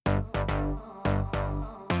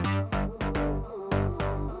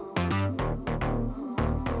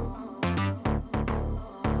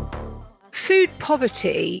Food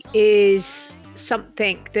poverty is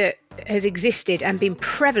something that has existed and been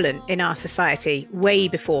prevalent in our society way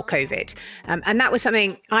before COVID. And that was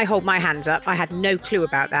something I hold my hands up. I had no clue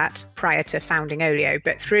about that prior to founding Olio.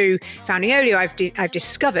 But through founding Olio, I've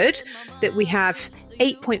discovered that we have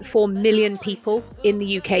 8.4 million people in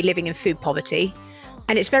the UK living in food poverty.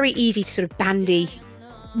 And it's very easy to sort of bandy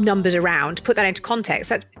numbers around. Put that into context,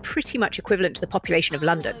 that's pretty much equivalent to the population of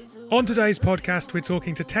London. On today's podcast, we're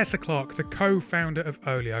talking to Tessa Clark, the co-founder of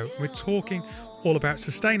Olio. We're talking all about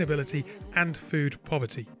sustainability and food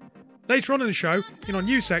poverty. Later on in the show, in our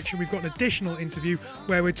news section, we've got an additional interview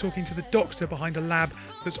where we're talking to the doctor behind a lab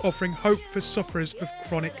that's offering hope for sufferers of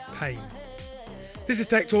chronic pain. This is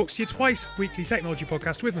Tech Talks, your twice-weekly technology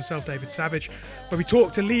podcast with myself, David Savage, where we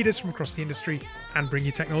talk to leaders from across the industry and bring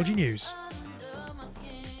you technology news.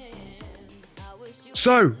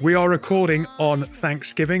 So, we are recording on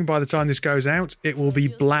Thanksgiving. By the time this goes out, it will be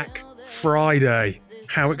Black Friday.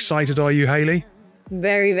 How excited are you, Hayley?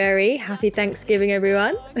 Very, very. Happy Thanksgiving,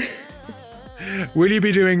 everyone. Will you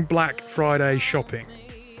be doing Black Friday shopping?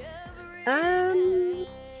 I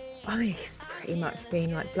mean, it's pretty much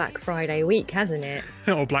been like Black Friday week, hasn't it?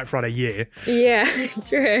 Or Black Friday year. Yeah,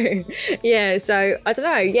 true. Yeah, so I don't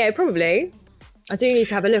know. Yeah, probably. I do need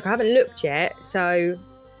to have a look. I haven't looked yet, so...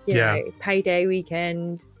 You know, payday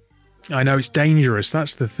weekend. I know, it's dangerous.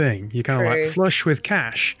 That's the thing. You kind of like flush with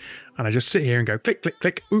cash, and I just sit here and go click, click,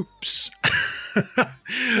 click. Oops.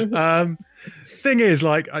 Thing is,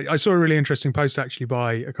 like, I saw a really interesting post actually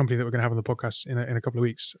by a company that we're going to have on the podcast in a couple of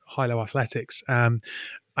weeks, Hilo Athletics.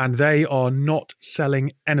 And they are not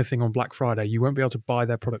selling anything on Black Friday. You won't be able to buy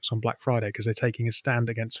their products on Black Friday because they're taking a stand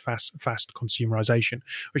against fast consumerization,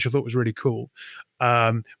 which I thought was really cool.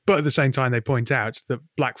 But at the same time, they point out that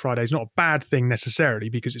Black Friday is not a bad thing necessarily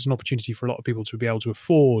because it's an opportunity for a lot of people to be able to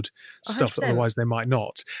afford stuff 100%. That otherwise they might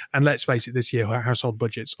not. And let's face it, this year, household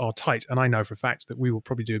budgets are tight. And I know for a fact that we will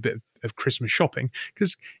probably do a bit of Christmas shopping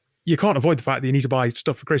because you can't avoid the fact that you need to buy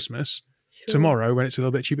stuff for Christmas tomorrow when it's a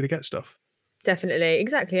little bit cheaper to get stuff. Definitely,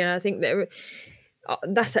 exactly. And I think that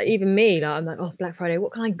that's even me. Like, I'm like, oh, Black Friday,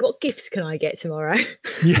 what gifts can I get tomorrow?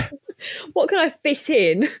 Yeah. What can I fit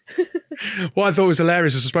in? What I thought was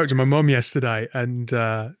hilarious is I spoke to my mum yesterday, and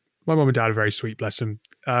my mum and dad are very sweet, bless them.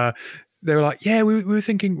 They were like, yeah, we were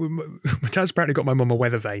thinking, my dad's apparently got my mum a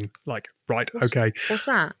weather vane. Like, right, okay. What's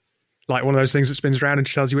that? Like one of those things that spins around and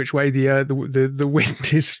tells you which way the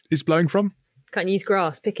wind is blowing from. Can't use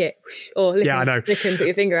grass, pick it, or lick I know. Lick and put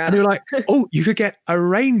your finger out. And they were like, oh, you could get a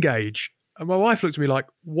rain gauge. And my wife looked at me like,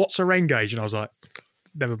 what's a rain gauge? And I was like,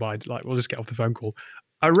 never mind, like, we'll just get off the phone call.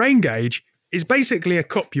 A rain gauge is basically a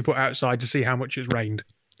cup you put outside to see how much it's rained.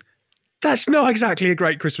 That's not exactly a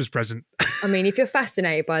great Christmas present. I mean, if you're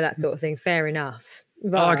fascinated by that sort of thing, fair enough.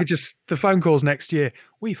 But... the phone calls next year.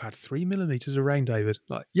 We've had 3 millimeters of rain, David.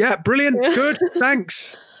 Like, yeah, brilliant, good,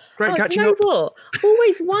 thanks. Great catching up. What? I've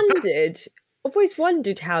always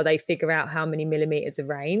wondered how they figure out how many millimetres of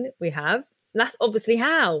rain we have. That's obviously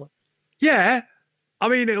how. Yeah. I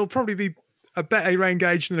mean, it'll probably be a better rain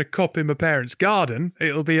gauge than a cup in my parents' garden.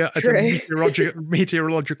 It'll be at a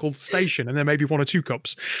meteorological station and then maybe 1 or 2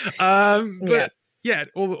 cups. But yeah,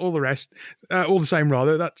 all the rest, all the same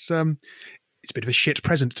rather. That's it's a bit of a shit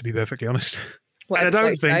present, to be perfectly honest. And I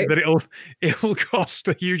don't think that it'll cost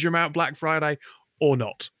a huge amount Black Friday or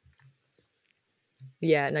not.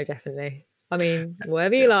 Yeah, no, definitely. I mean,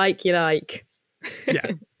 whatever you like, you like. Yeah,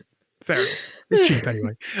 fair enough. It's cheap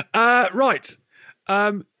anyway. Right.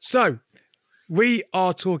 So we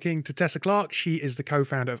are talking to Tessa Clark. She is the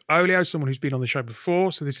co-founder of Olio, someone who's been on the show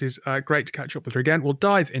before. So this is great to catch up with her again. We'll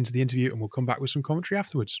dive into the interview and we'll come back with some commentary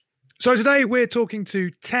afterwards. So today we're talking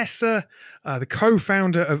to Tessa, the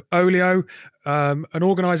co-founder of Olio, an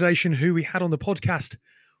organisation who we had on the podcast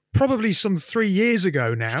probably some 3 years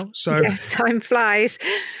ago now. So yeah, time flies.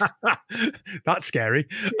 That's scary.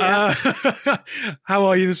 Yeah. How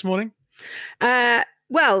are you this morning?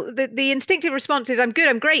 Well, the instinctive response is I'm good,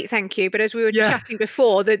 I'm great, thank you. But as we were chatting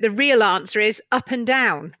before, the real answer is up and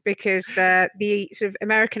down because the sort of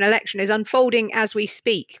American election is unfolding as we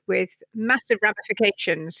speak with massive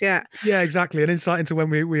ramifications. Yeah, exactly. An insight into when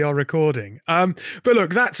we are recording. But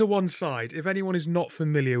look, that to one side. If anyone is not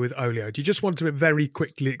familiar with Olio, do you just want to very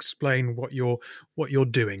quickly explain what you're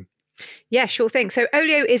doing? Yeah, sure thing. So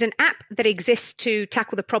Olio is an app that exists to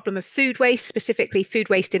tackle the problem of food waste, specifically food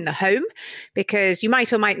waste in the home, because you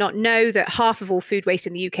might or might not know that half of all food waste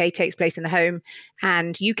in the UK takes place in the home,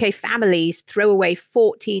 and UK families throw away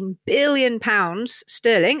 £14 billion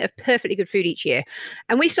sterling of perfectly good food each year.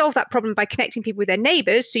 And we solve that problem by connecting people with their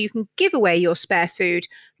neighbours so you can give away your spare food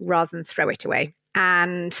rather than throw it away.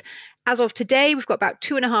 And As of today, we've got about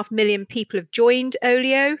 2.5 million people have joined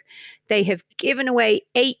Olio. They have given away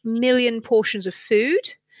 8 million portions of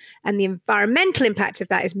food. And the environmental impact of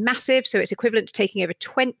that is massive. So it's equivalent to taking over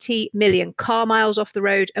 20 million car miles off the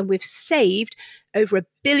road. And we've saved over 1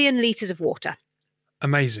 billion litres of water.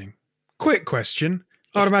 Amazing. Quick question.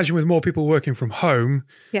 I'd imagine with more people working from home,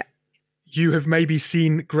 you have maybe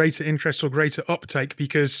seen greater interest or greater uptake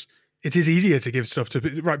because it is easier to give stuff to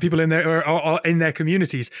people in their or in their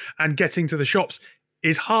communities, and getting to the shops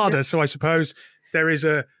is harder. Yeah. So I suppose there is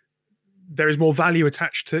more value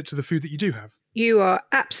attached to the food that you do have. You are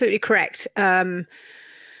absolutely correct.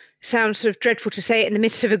 Sounds sort of dreadful to say it in the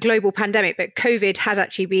midst of a global pandemic, but COVID has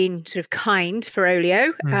actually been sort of kind for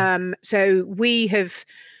Olio. So we have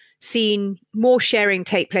seen more sharing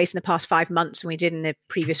take place in the past 5 months than we did in the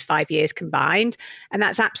previous 5 years combined. And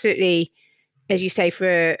that's absolutely, as you say,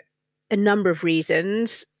 for a number of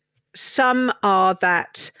reasons. Some are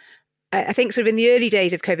that I think sort of in the early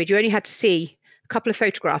days of COVID, you only had to see a couple of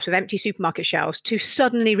photographs of empty supermarket shelves to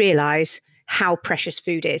suddenly realize how precious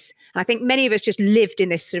food is. And I think many of us just lived in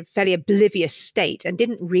this sort of fairly oblivious state and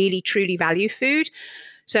didn't really truly value food.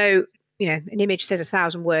 So, you know, an image says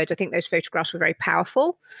 1,000 words. I think those photographs were very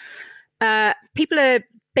powerful. People are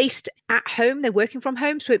based at home. They're working from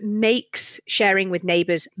home. So it makes sharing with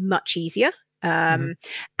neighbors much easier. And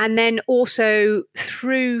then also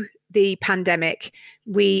through the pandemic,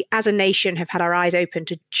 we as a nation have had our eyes open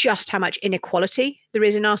to just how much inequality there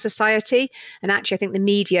is in our society. And actually, I think the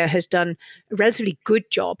media has done a relatively good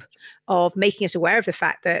job of making us aware of the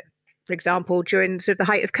fact that, for example, during sort of the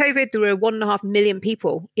height of COVID, there were 1.5 million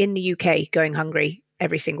people in the UK going hungry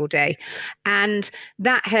every single day. And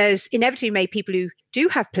that has inevitably made people who do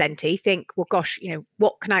have plenty think, well, gosh, you know,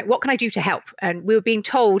 what can I do to help? And we were being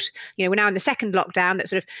told, you know, we're now in the second lockdown, that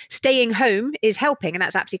sort of staying home is helping. And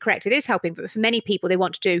that's absolutely correct. It is helping. But for many people, they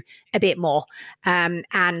want to do a bit more. And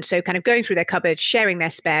so kind of going through their cupboards, sharing their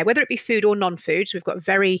spare, whether it be food or non-food. So we've got a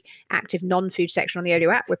very active non-food section on the Olio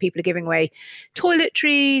app where people are giving away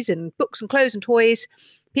toiletries and books and clothes and toys.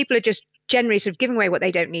 People are just generally sort of giving away what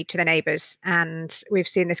they don't need to their neighbours. And we've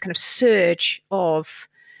seen this kind of surge of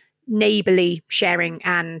neighbourly sharing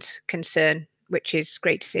and concern, which is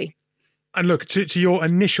great to see. And look, to your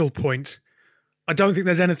initial point, I don't think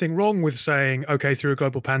there's anything wrong with saying, okay, through a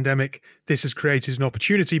global pandemic, this has created an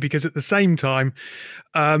opportunity, because at the same time,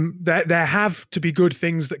 there have to be good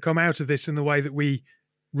things that come out of this in the way that we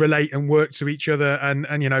relate and work to each other,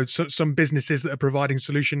 and you know, some businesses that are providing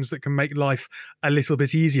solutions that can make life a little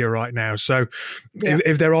bit easier right now. So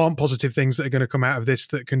if there aren't positive things that are going to come out of this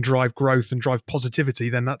that can drive growth and drive positivity,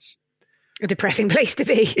 then that's a depressing place to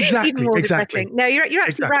be. Exactly. Even more depressing. No, you're absolutely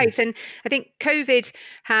exactly right. And I think COVID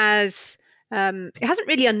has it hasn't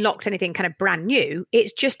really unlocked anything kind of brand new.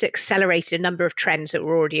 It's just accelerated a number of trends that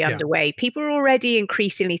were already underway. People are already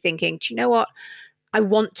increasingly thinking, do you know what? I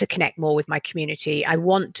want to connect more with my community. I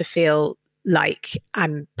want to feel like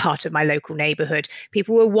I'm part of my local neighborhood.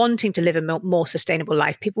 People were wanting to live a more sustainable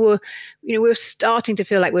life. People were, you know, we were starting to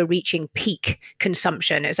feel like we're reaching peak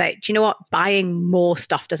consumption. It's like, do you know what? Buying more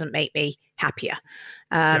stuff doesn't make me happier.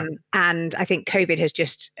 And I think COVID has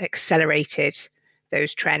just accelerated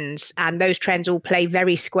those trends. And those trends all play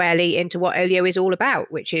very squarely into what Olio is all about,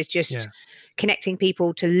 which is just connecting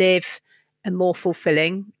people to live a more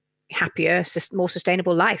fulfilling, happier, more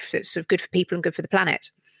sustainable life that's sort of good for people and good for the planet.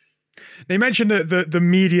 They mentioned that the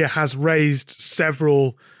media has raised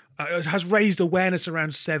awareness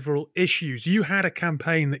around several issues. You had a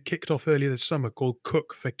campaign that kicked off earlier this summer called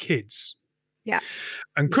Cook for Kids. Yeah.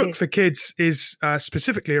 And Cook for Kids is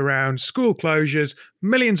specifically around school closures,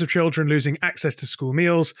 millions of children losing access to school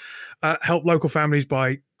meals, help local families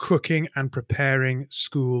by cooking and preparing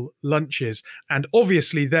school lunches. And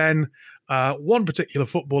obviously then one particular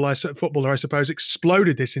footballer, I suppose,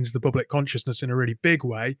 exploded this into the public consciousness in a really big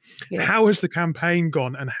way. Yeah. How has the campaign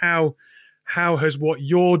gone, and how has what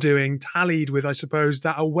you're doing tallied with, I suppose,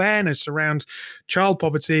 that awareness around child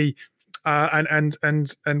poverty and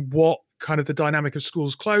what kind of the dynamic of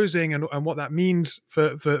schools closing and what that means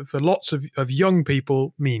for lots of young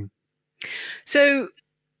people mean? So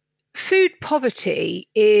food poverty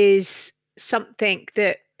is something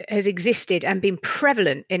that has existed and been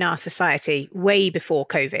prevalent in our society way before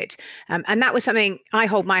COVID. And that was something I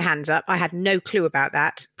hold my hands up. I had no clue about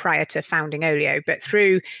that prior to founding Olio. But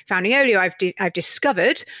through founding Olio, I've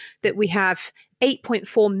discovered that we have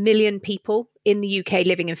 8.4 million people in the UK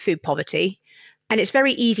living in food poverty. And it's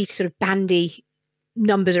very easy to sort of bandy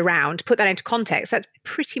numbers around. To put that into context, that's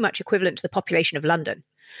pretty much equivalent to the population of London.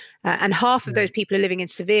 And half of those people are living in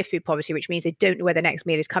severe food poverty, which means they don't know where their next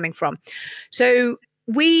meal is coming from. So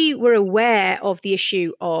we were aware of the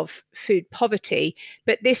issue of food poverty,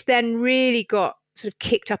 but this then really got sort of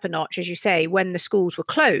kicked up a notch, as you say, when the schools were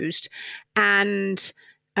closed. And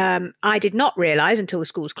I did not realize until the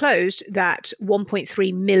schools closed that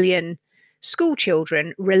 1.3 million school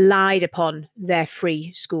children relied upon their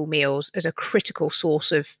free school meals as a critical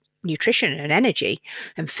source of nutrition and energy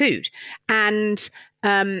and food. And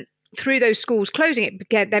through those schools closing,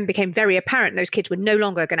 it then became very apparent those kids were no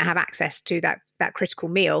longer going to have access to that critical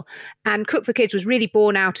meal. And Cook for Kids was really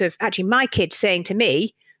born out of actually my kids saying to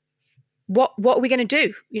me, what are we going to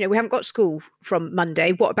do? We haven't got school from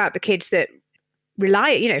Monday. What about the kids that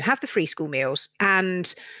rely, have the free school meals?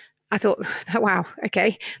 And I thought, wow,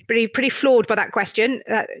 okay, pretty flawed by that question.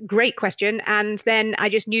 Great question. And then I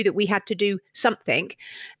just knew that we had to do something.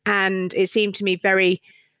 And it seemed to me very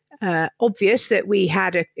obvious that we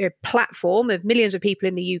had a platform of millions of people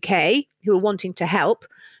in the UK who were wanting to help,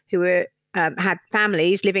 who were had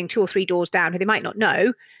families living 2 or 3 doors down who they might not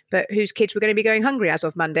know, but whose kids were going to be going hungry as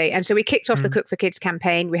of Monday. And so we kicked off the Cook for Kids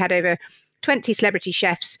campaign. We had over 20 celebrity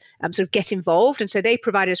chefs sort of get involved. And so they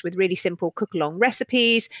provided us with really simple cook-along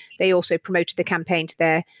recipes. They also promoted the campaign to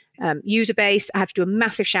their user base. I have to do a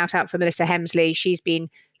massive shout out for Melissa Hemsley. She's been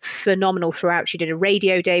phenomenal throughout. She did a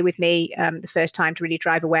radio day with me the first time to really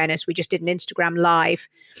drive awareness. We just did an Instagram live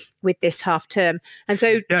with this half term. And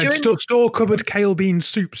so store cupboard kale bean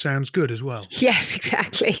soup sounds good as well. Yes,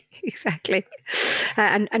 exactly.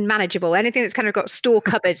 And manageable. Anything that's kind of got store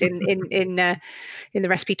cupboard in the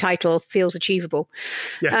recipe title feels achievable.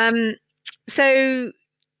 Yes. So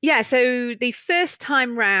the first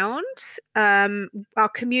time round, our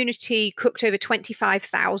community cooked over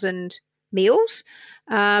 25,000 meals.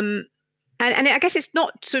 And I guess it's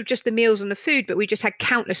not sort of just the meals and the food, but we just had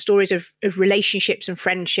countless stories of relationships and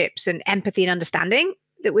friendships and empathy and understanding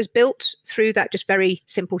that was built through that just very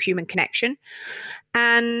simple human connection.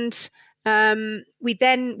 And we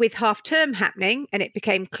then, with half term happening, and it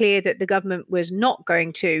became clear that the government was not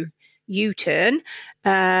going to U-turn,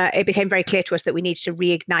 it became very clear to us that we needed to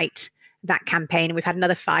reignite that campaign. And we've had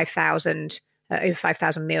another over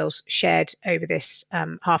 5,000 meals shared over this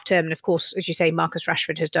half term. And of course, as you say, Marcus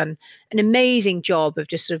Rashford has done an amazing job of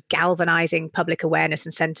just sort of galvanizing public awareness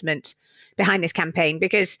and sentiment behind this campaign,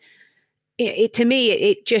 because to me,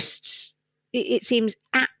 it seems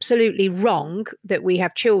absolutely wrong that we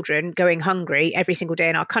have children going hungry every single day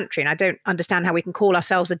in our country. And I don't understand how we can call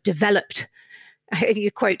ourselves a developed,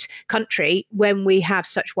 quote, country when we have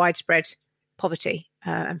such widespread poverty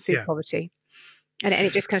and food poverty. And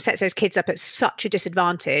it just kind of sets those kids up at such a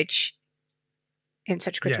disadvantage in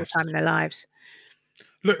such a critical time in their lives.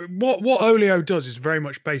 Look, what Olio does is very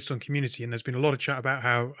much based on community, and there's been a lot of chat about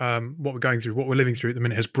how what we're going through, what we're living through at the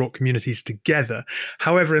minute has brought communities together.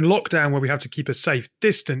 However, in lockdown, where we have to keep a safe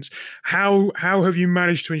distance, how have you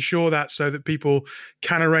managed to ensure that so that people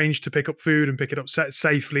can arrange to pick up food and pick it up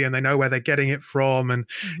safely, and they know where they're getting it from, and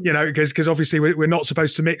because obviously we're not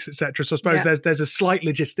supposed to mix, etc. So I suppose there's a slight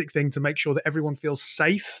logistic thing to make sure that everyone feels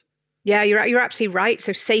safe. Yeah, you're absolutely right.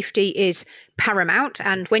 So safety is paramount.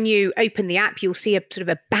 And when you open the app, you'll see a sort of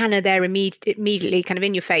a banner there immediately kind of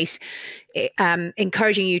in your face,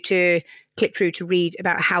 encouraging you to click through to read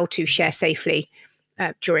about how to share safely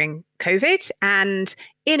during COVID. And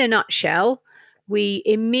in a nutshell, we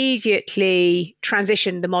immediately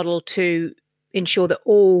transitioned the model to ensure that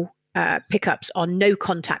all pickups are no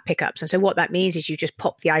contact pickups. And so what that means is you just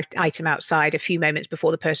pop the item outside a few moments before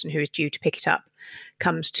the person who is due to pick it up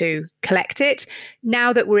comes to collect it.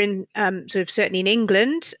 Now that we're in sort of certainly in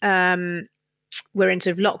England, we're in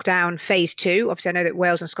sort of lockdown phase 2. Obviously, I know that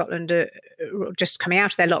Wales and Scotland are just coming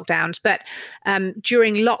out of their lockdowns, but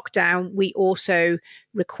during lockdown, we also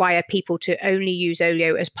require people to only use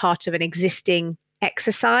Olio as part of an existing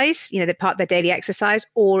exercise, the part of their daily exercise,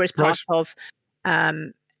 or as part of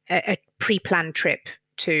a pre-planned trip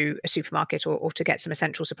to a supermarket or to get some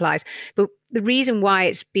essential supplies. But the reason why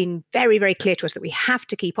it's been very, very clear to us that we have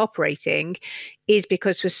to keep operating is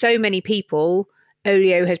because for so many people,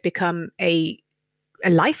 Olio has become a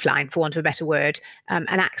lifeline, for want of a better word, and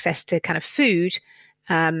access to kind of food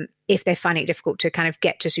if they're finding it difficult to kind of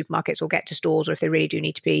get to supermarkets or get to stores, or if they really do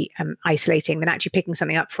need to be isolating, then actually picking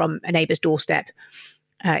something up from a neighbour's doorstep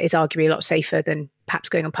is arguably a lot safer than perhaps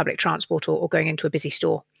going on public transport or going into a busy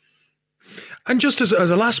store. And just as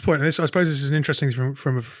a last point, and this, I suppose this is an interesting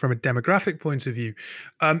from a demographic point of view,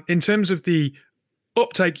 in terms of the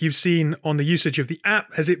uptake you've seen on the usage of the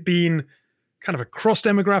app, has it been kind of across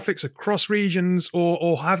demographics, across regions,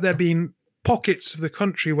 or have there been pockets of the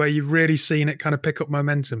country where you've really seen it kind of pick up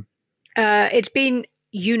momentum? It's been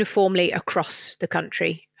uniformly across the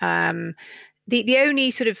country. The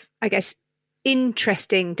only sort of, I guess,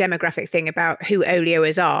 interesting demographic thing about who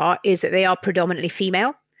oleoers are is that they are predominantly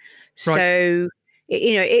female. Right. So,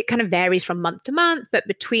 it kind of varies from month to month, but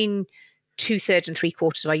between 2/3 and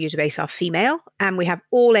 3/4 of our user base are female. And we have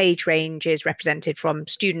all age ranges represented from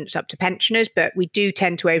students up to pensioners, but we do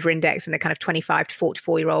tend to over-index in the kind of 25 to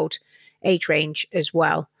 44-year-old age range as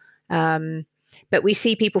well. But we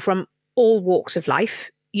see people from all walks of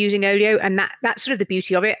life using Olio, and that's sort of the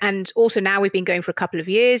beauty of it. And also now we've been going for a couple of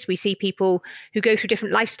years, we see people who go through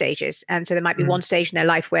different life stages. And so there might be one stage in their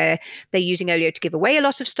life where they're using Olio to give away a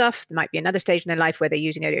lot of stuff. There might be another stage in their life where they're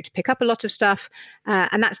using Olio to pick up a lot of stuff.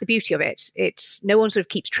 And that's the beauty of it. It's no one sort of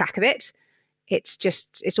keeps track of it.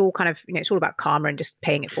 It's all kind of, it's all about karma and just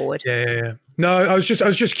paying it forward. Yeah. No, I was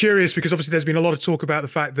just curious because obviously there's been a lot of talk about the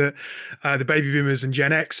fact that the baby boomers and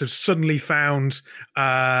Gen X have suddenly found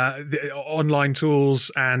the online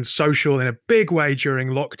tools and social in a big way during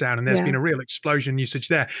lockdown, and there's been a real explosion in usage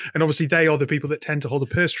there. And obviously they are the people that tend to hold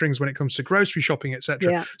the purse strings when it comes to grocery shopping,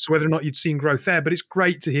 etc. Yeah. So whether or not you'd seen growth there, but it's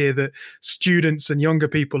great to hear that students and younger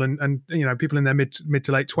people and people in their mid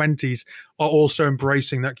to late 20s are also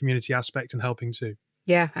embracing that community aspect and helping too.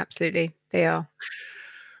 Yeah, absolutely, they are.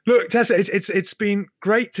 Look, Tessa, it's been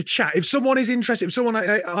great to chat. If someone is interested, if someone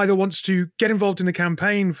either wants to get involved in the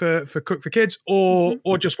campaign for Cook for Kids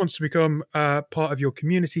or just wants to become part of your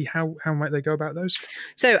community, how might they go about those?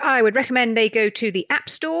 So I would recommend they go to the App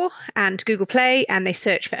Store and Google Play and they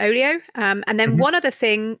search for Olio. And then one other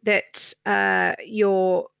thing that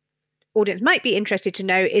your audience might be interested to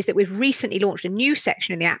know is that we've recently launched a new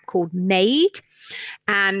section in the app called Made.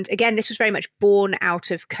 And again, this was very much born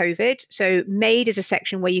out of COVID. So Made is a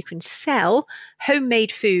section where you can sell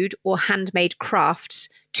homemade food or handmade crafts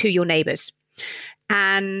to your neighbors.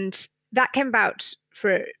 And that came about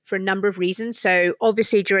for a number of reasons. So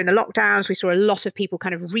obviously during the lockdowns, we saw a lot of people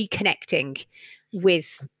kind of reconnecting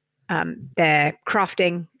with their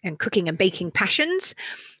crafting and cooking and baking passions.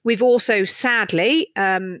 We've also sadly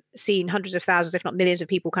seen hundreds of thousands, if not millions of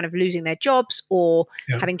people kind of losing their jobs or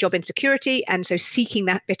having job insecurity. And so seeking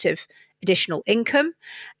that bit of additional income.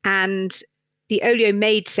 And the Olio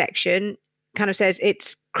Made section kind of says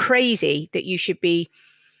it's crazy that you should be,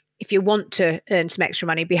 if you want to earn some extra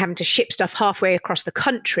money, be having to ship stuff halfway across the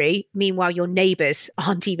country. Meanwhile, your neighbors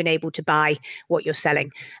aren't even able to buy what you're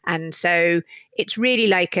selling. And so it's really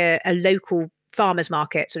like a local farmers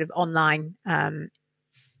market, sort of online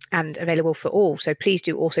and available for all. So please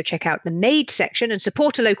do also check out the Made section and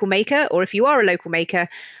support a local maker. Or if you are a local maker,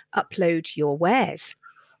 upload your wares.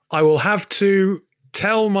 I will have to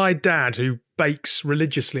tell my dad, who bakes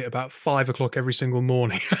religiously at about 5 o'clock every single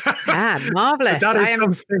morning. Marvelous. That is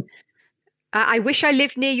something. I wish I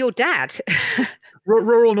lived near your dad.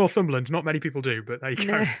 Rural Northumberland, not many people do, but there you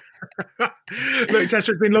go. Look,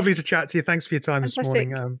 Tessa, it's been lovely to chat to you. Thanks for your time this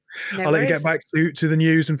morning. I'll let you get back to the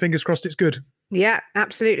news, and fingers crossed it's good. Yeah,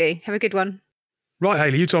 absolutely. Have a good one. Right,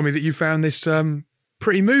 Hayley, you told me that you found this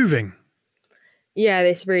pretty moving. Yeah,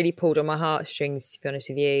 this really pulled on my heartstrings, to be honest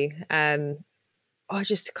with you. I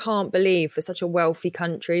just can't believe for such a wealthy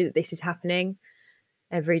country that this is happening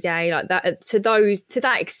every day like that, to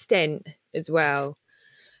that extent as well.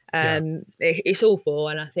 It's awful.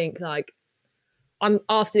 And I think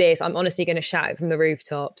after this, I'm honestly going to shout it from the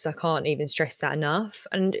rooftops. I can't even stress that enough.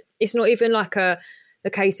 And it's not even like a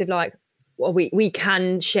case of like, well, we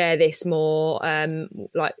can share this more.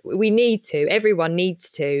 Like we need to. Everyone needs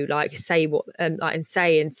to say what and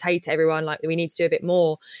say to everyone we need to do a bit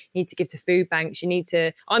more. You need to give to food banks. You need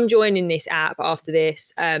to. I'm joining this app after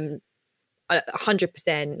this. 100%.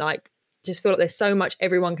 Just feel like there's so much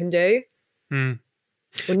everyone can do. Or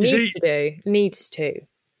needs to.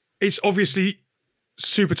 It's obviously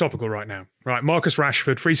super topical right now, right? Marcus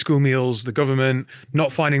Rashford, free school meals, the government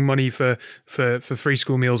not finding money for free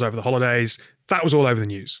school meals over the holidays. That was all over the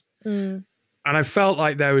news. And I felt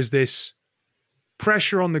like there was this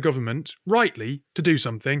pressure on the government, rightly, to do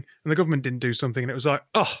something, and the government didn't do something, and it was like,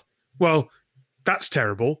 oh, well, that's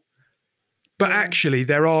terrible. But actually,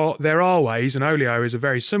 there are ways, and Olio is a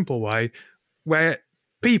very simple way, where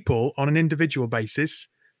people on an individual basis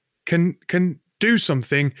can do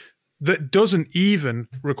something that doesn't even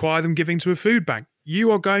require them giving to a food bank. You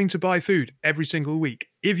are going to buy food every single week.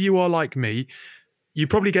 If you are like me, you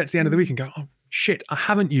probably get to the end of the week and go, oh, shit, I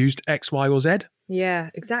haven't used X, Y, or Z. Yeah,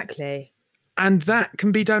 exactly. And that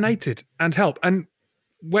can be donated and help. And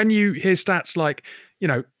when you hear stats like,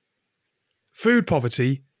 food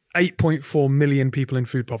poverty, 8.4 million people in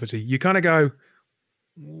food poverty, you kind of go,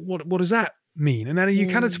 what does that mean? And then you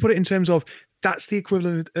kind of put it in terms of, that's the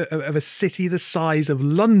equivalent of a city the size of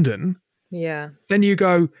London. Yeah. Then you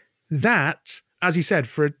go, that, as you said,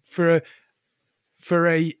 for for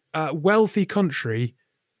a wealthy country,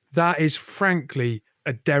 that is frankly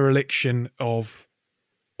a dereliction of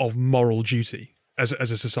moral duty as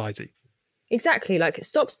a society. Exactly. Like,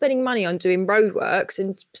 stop spending money on doing roadworks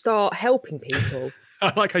and start helping people.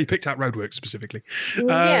 I like how you picked out roadworks specifically.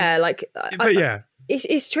 Yeah,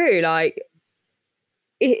 it's true. Like,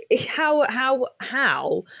 how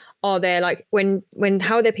are there, like, when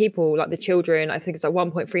how are there people, like the children, I think it's like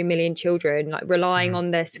 1.3 million children, like relying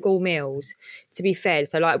on their school meals to be fed.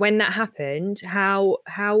 So like when that happened, how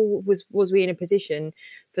was we in a position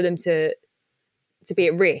for them to be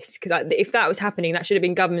at risk? Like, if that was happening, that should have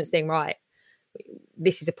been government's thing, right?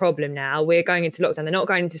 This is a problem now. We're going into lockdown. They're not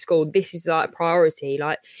going into school. This is like a priority.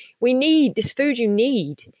 Like, we need this food. You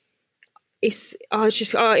need.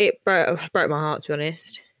 It broke my heart, to be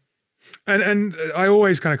honest. And I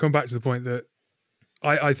always kind of come back to the point that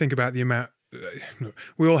I think about the amount.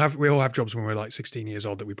 We all have jobs when we're like 16 years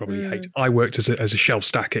old that we probably hate. I worked as a shelf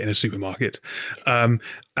stacker in a supermarket, and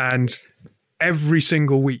every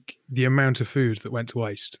single week the amount of food that went to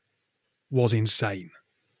waste was insane.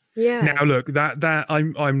 Yeah. Now look, that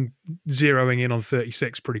I'm zeroing in on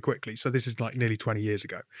 36 pretty quickly. So this is like nearly 20 years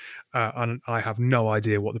ago, and I have no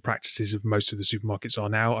idea what the practices of most of the supermarkets are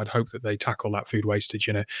now. I'd hope that they tackle that food wastage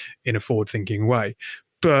in a forward-thinking way,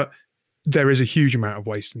 but there is a huge amount of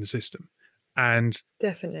waste in the system, and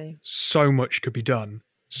definitely so much could be done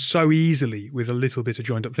so easily with a little bit of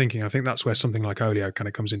joined-up thinking. I think that's where something like Olio kind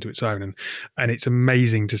of comes into its own, and it's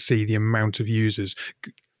amazing to see the amount of users.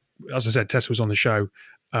 As I said, Tessa was on the show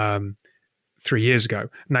 3 years ago.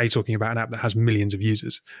 Now you're talking about an app that has millions of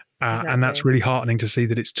users, exactly. And that's really heartening to see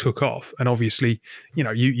that it's took off. And obviously,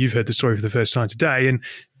 you've heard the story for the first time today, and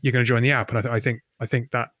you're going to join the app. And I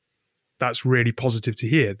think that's really positive to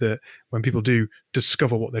hear, that when people do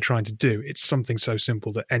discover what they're trying to do, it's something so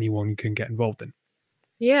simple that anyone can get involved in.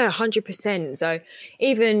 Yeah, 100%. So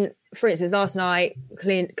even, for instance, last night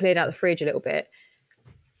cleared out the fridge a little bit.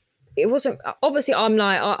 It wasn't, obviously I'm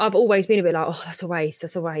like, I've always been a bit like, oh, that's a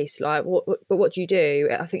waste. Like, but what do you do?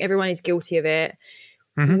 I think everyone is guilty of it.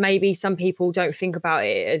 Mm-hmm. Maybe some people don't think about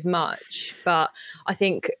it as much, but I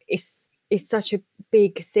think it's such a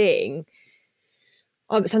big thing.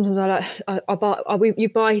 Sometimes you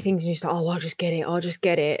buy things and you're just like, oh, I'll just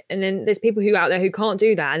get it. And then there's people out there who can't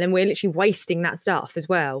do that. And then we're literally wasting that stuff as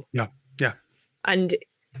well. Yeah. And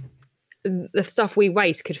the stuff we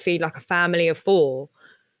waste could feed like a family of 4.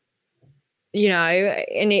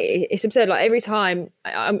 And it's absurd. Like, every time,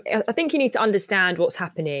 I think you need to understand what's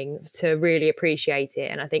happening to really appreciate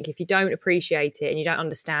it. And I think if you don't appreciate it and you don't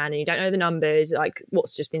understand and you don't know the numbers, like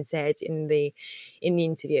what's just been said in the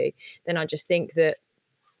interview, then I just think that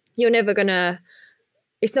you're never gonna.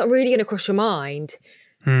 It's not really gonna cross your mind,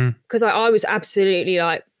 because I was absolutely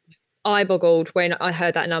like eye boggled when I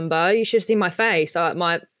heard that number. You should have seen my face.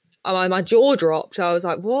 My jaw dropped. I was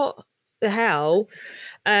like, what the hell?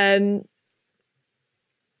 And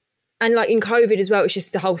like in COVID as well, it's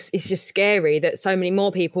just scary that so many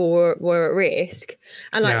more people were at risk.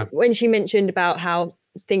 And like when she mentioned about how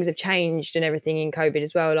things have changed and everything in COVID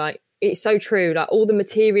as well, like it's so true. Like all the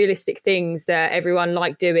materialistic things that everyone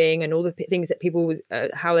liked doing and all the things that people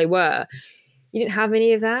how they were, you didn't have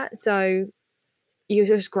any of that. So you're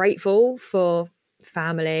just grateful for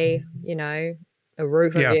family, a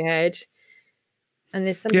roof over your head. And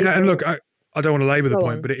there's something. Yeah, and look, I don't want to labour the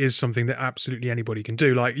point, but it is something that absolutely anybody can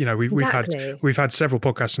do. Like, we've had several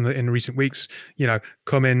podcasts in recent weeks.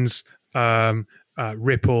 Cummins,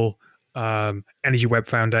 Ripple, Energy Web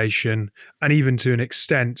Foundation, and even to an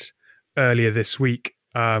extent earlier this week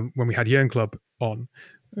when we had Yearn Club on,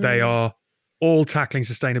 they are all tackling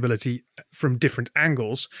sustainability from different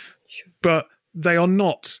angles, but they are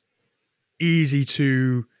not easy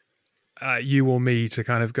to you or me to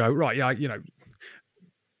kind of go, right, yeah,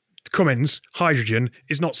 Cummins, hydrogen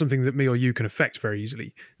is not something that me or you can affect very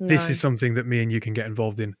easily. No. This is something that me and you can get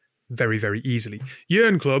involved in very, very easily.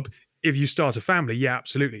 Yearn Club, if you start a family, yeah,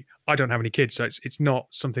 absolutely. I don't have any kids, so it's not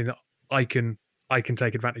something that I can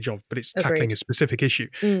take advantage of, but it's tackling a specific issue.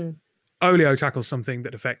 Olio tackles something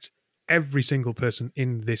that affects every single person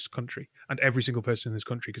in this country, and every single person in this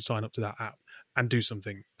country could sign up to that app and do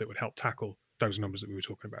something that would help tackle those numbers that we were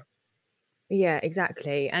talking about. Yeah,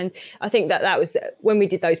 exactly. And I think that was when we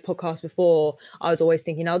did those podcasts before, I was always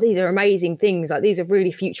thinking, oh, these are amazing things. Like, these are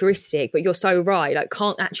really futuristic, but you're so right. Like,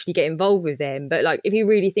 can't actually get involved with them. But like, if you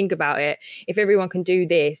really think about it, if everyone can do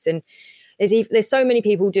this, and there's so many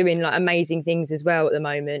people doing like amazing things as well at the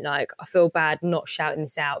moment. Like I feel bad not shouting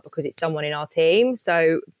this out because it's someone in our team.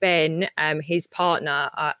 So Ben, his partner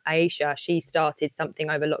Aisha, she started something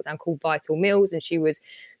over lockdown called Vital Meals, and she was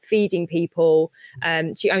feeding people.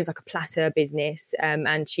 She owns like a platter business,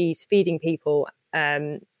 and she's feeding people,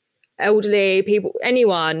 elderly people,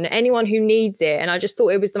 anyone who needs it. And I just thought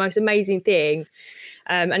it was the most amazing thing.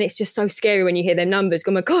 And it's just so scary when you hear their numbers.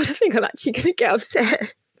 Oh my God, I think I'm actually going to get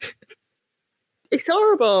upset. It's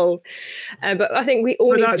horrible, but I think we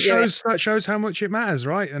all need to do it. That shows how much it matters,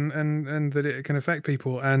 right? And that it can affect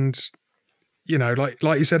people. And you know,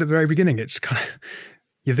 like you said at the very beginning, it's kind of,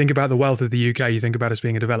 you think about the wealth of the UK, you think about us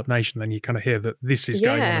being a developed nation, then you kind of hear that this is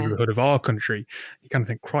going on under the hood of our country. You kind of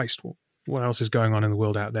think, Christ, what else is going on in the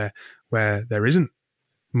world out there where there isn't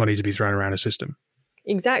money to be thrown around a system?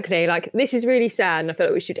 Exactly. Like, this is really sad, and I feel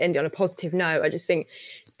like we should end it on a positive note. I just think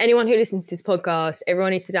anyone who listens to this podcast, everyone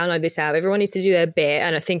needs to download this app. Everyone needs to do their bit,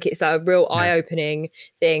 and I think it's like a real eye-opening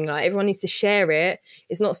thing. Like, everyone needs to share it.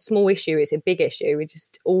 It's not a small issue; it's a big issue. We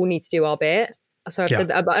just all need to do our bit. So I've said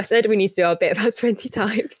that, but I said we need to do our bit about 20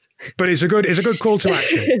 times. But it's a good call to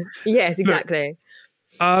action. Yes, exactly.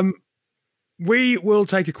 Look, we will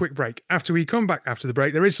take a quick break. After we come back after the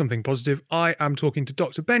break, there is something positive. I am talking to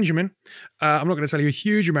Dr. Benjamin. I'm not going to tell you a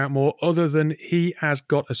huge amount more other than he has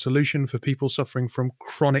got a solution for people suffering from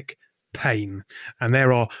chronic pain. And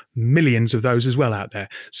there are millions of those as well out there.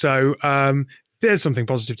 So there's something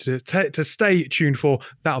positive to stay tuned for.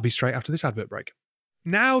 That'll be straight after this advert break.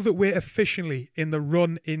 Now that we're officially in the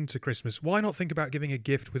run into Christmas, why not think about giving a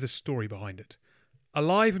gift with a story behind it?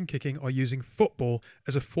 Alive and Kicking are using football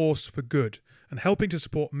as a force for good and helping to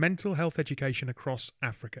support mental health education across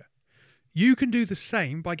Africa. You can do the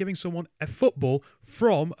same by giving someone a football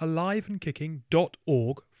from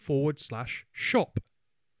aliveandkicking.org/shop.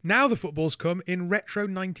 Now the footballs come in retro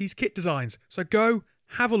 90s kit designs, so go,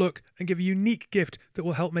 have a look and give a unique gift that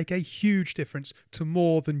will help make a huge difference to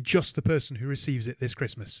more than just the person who receives it this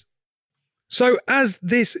Christmas. So as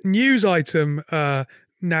this news item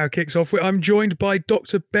now kicks off, I'm joined by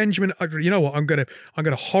Dr. Benjamin. You know what? I'm gonna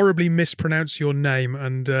horribly mispronounce your name,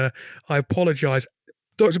 and I apologise.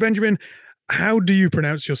 Dr. Benjamin, how do you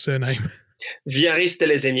pronounce your surname?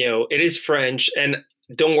 Villaris-Telesenio. It is French, and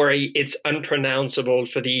don't worry, it's unpronounceable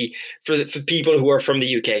for people who are from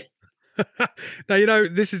the UK. Now, you know,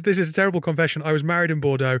 this is a terrible confession. I was married in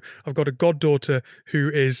Bordeaux. I've got a goddaughter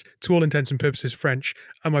who is, to all intents and purposes, French,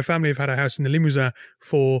 and my family have had a house in the Limousin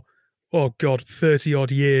for 30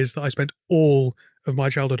 odd years that I spent all of my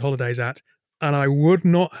childhood holidays at. And I would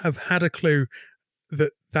not have had a clue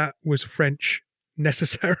that was French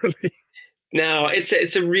necessarily. No,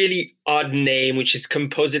 it's a really odd name, which is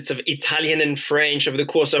composites of Italian and French over the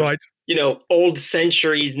course of, old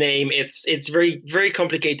centuries name. It's very, very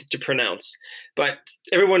complicated to pronounce, but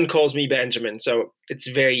everyone calls me Benjamin. So it's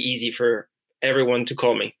very easy for everyone to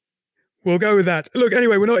call me. We'll go with that. Look,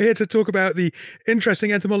 anyway, we're not here to talk about the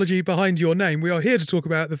interesting etymology behind your name. We are here to talk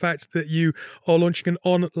about the fact that you are launching an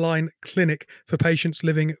online clinic for patients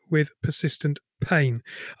living with persistent pain.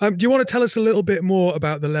 Do you want to tell us a little bit more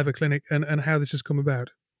about the Lever Clinic and how this has come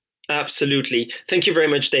about? Absolutely. Thank you very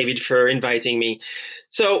much, David, for inviting me.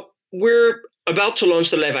 So we're about to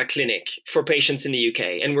launch the Leva Clinic for patients in the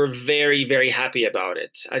UK, and we're very, very happy about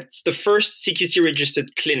it. It's the first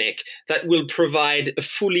CQC-registered clinic that will provide a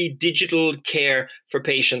fully digital care for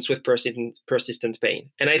patients with persistent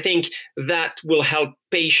pain. And I think that will help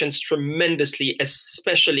patients tremendously,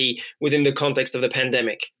 especially within the context of the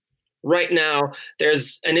pandemic. Right now,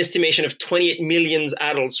 there's an estimation of 28 million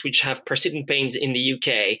adults which have persistent pains in the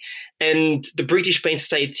UK. And the British Pain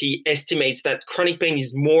Society estimates that chronic pain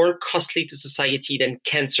is more costly to society than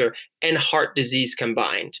cancer and heart disease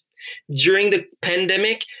combined. During the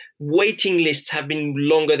pandemic, waiting lists have been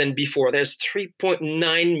longer than before. There's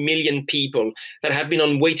 3.9 million people that have been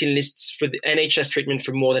on waiting lists for the NHS treatment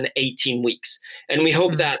for more than 18 weeks. And we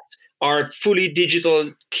hope that our fully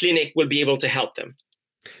digital clinic will be able to help them.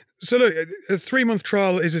 So look, a 3-month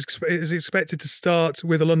trial is expected to start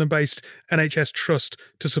with a London-based NHS trust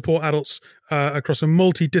to support adults across a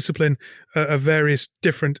multidiscipline of various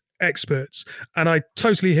different experts. And I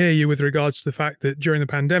totally hear you with regards to the fact that during the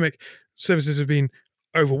pandemic, services have been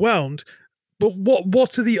overwhelmed. But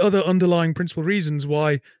what are the other underlying principal reasons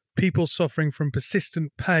why people suffering from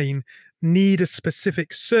persistent pain need a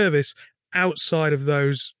specific service outside of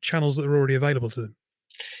those channels that are already available to them?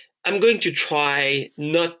 I'm going to try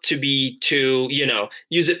not to be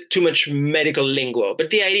use it too much medical lingo.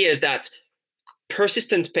 But the idea is that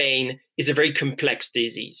persistent pain is a very complex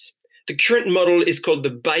disease. The current model is called the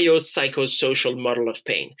biopsychosocial model of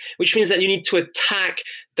pain, which means that you need to attack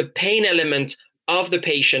the pain element of the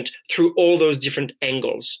patient through all those different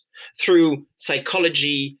angles, through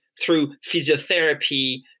psychology, through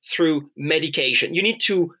physiotherapy, through medication. You need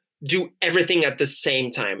to do everything at the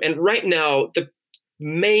same time. And right now, the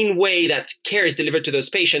main way that care is delivered to those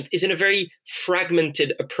patients is in a very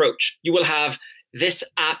fragmented approach. You will have this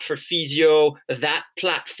app for physio, that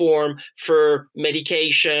platform for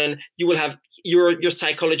medication. You will have your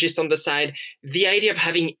psychologist on the side. The idea of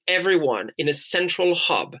having everyone in a central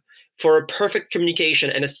hub for a perfect communication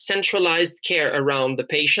and a centralized care around the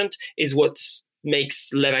patient is what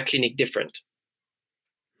makes Leva Clinic different.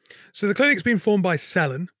 So the clinic's been formed by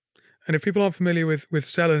Cellen. And if people aren't familiar with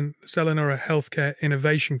Cellen are a healthcare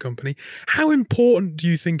innovation company. How important do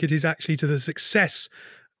you think it is actually to the success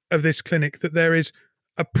of this clinic that there is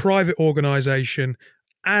a private organization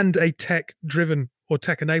and a tech-driven or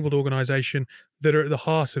tech-enabled organization that are at the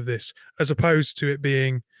heart of this, as opposed to it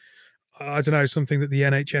being, I don't know, something that the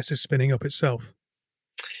NHS is spinning up itself?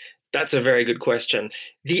 That's a very good question.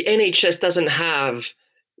 The NHS doesn't have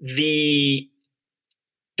the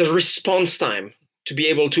response time to be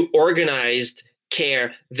able to organize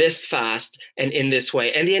care this fast and in this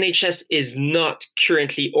way. And the NHS is not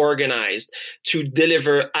currently organized to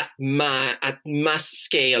deliver at mass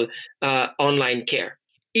scale online care.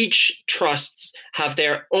 Each trusts have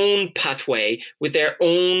their own pathway with their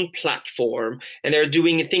own platform, and they're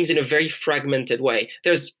doing things in a very fragmented way.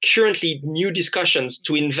 There's currently new discussions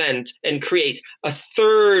to invent and create a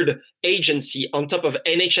third agency on top of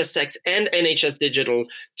NHSX and NHS Digital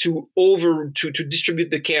to distribute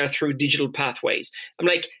the care through digital pathways. I'm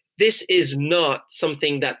like, this is not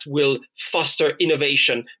something that will foster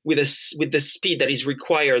innovation with the speed that is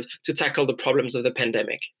required to tackle the problems of the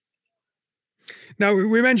pandemic. Now,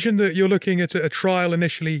 we mentioned that you're looking at a trial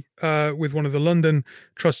initially with one of the London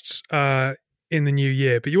trusts in the new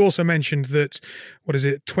year, but you also mentioned that,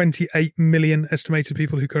 28 million estimated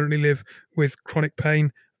people who currently live with chronic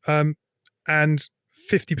pain, and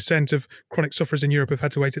 50% of chronic sufferers in Europe have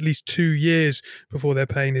had to wait at least 2 years before their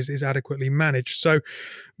pain is adequately managed. So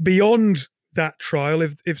beyond that trial,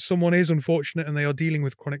 if someone is unfortunate and they are dealing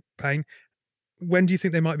with chronic pain, when do you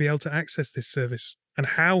think they might be able to access this service? And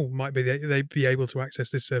how might they be able to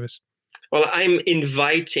access this service? Well, I'm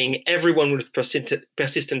inviting everyone with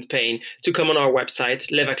persistent pain to come on our website,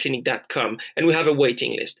 levaclinic.com, and we have a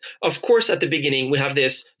waiting list. Of course, at the beginning, we have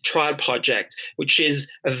this trial project, which is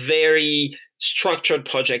a very structured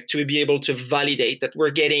project to be able to validate that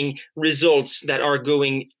we're getting results that are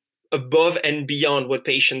going above and beyond what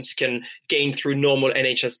patients can gain through normal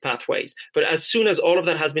NHS pathways. But as soon as all of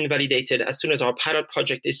that has been validated, as soon as our pilot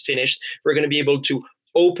project is finished, we're going to be able to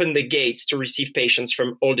open the gates to receive patients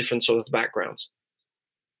from all different sorts of backgrounds.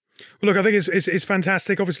 Well, look, I think it's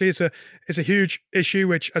fantastic. Obviously, it's a huge issue,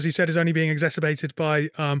 which, as you said, is only being exacerbated by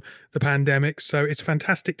the pandemic. So it's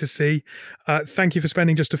fantastic to see. Thank you for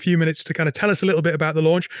spending just a few minutes to kind of tell us a little bit about the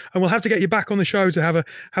launch. And we'll have to get you back on the show to have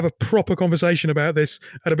a proper conversation about this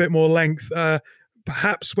at a bit more length.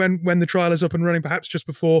 Perhaps when the trial is up and running, perhaps just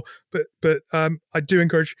before. But I do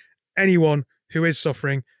encourage anyone who is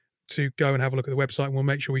suffering to go and have a look at the website, and we'll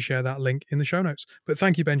make sure we share that link in the show notes. But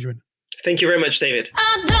thank you, Benjamin. Thank you very much, David.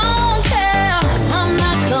 I don't care, I'm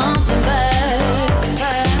not coming back.